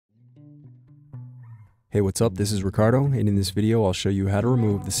Hey, what's up? This is Ricardo, and in this video I'll show you how to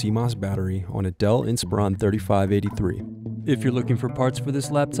remove the CMOS battery on a Dell Inspiron 3583. If you're looking for parts for this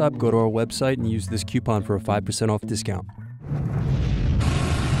laptop, go to our website and use this coupon for a 5% off discount.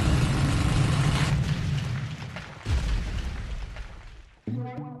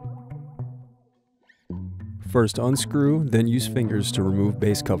 First unscrew, then use fingers to remove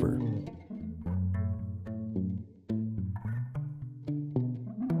base cover.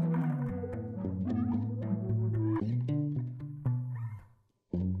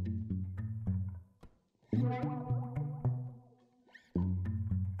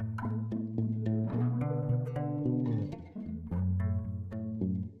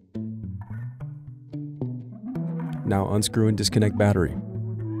 Now unscrew and disconnect battery.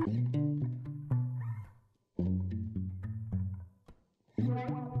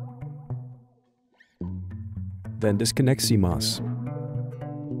 Then disconnect CMOS.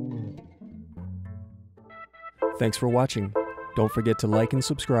 Thanks for watching. Don't forget to like and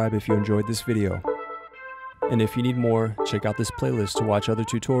subscribe if you enjoyed this video. And if you need more, check out this playlist to watch other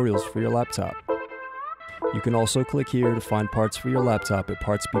tutorials for your laptop. You can also click here to find parts for your laptop at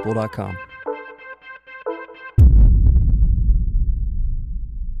partspeople.com.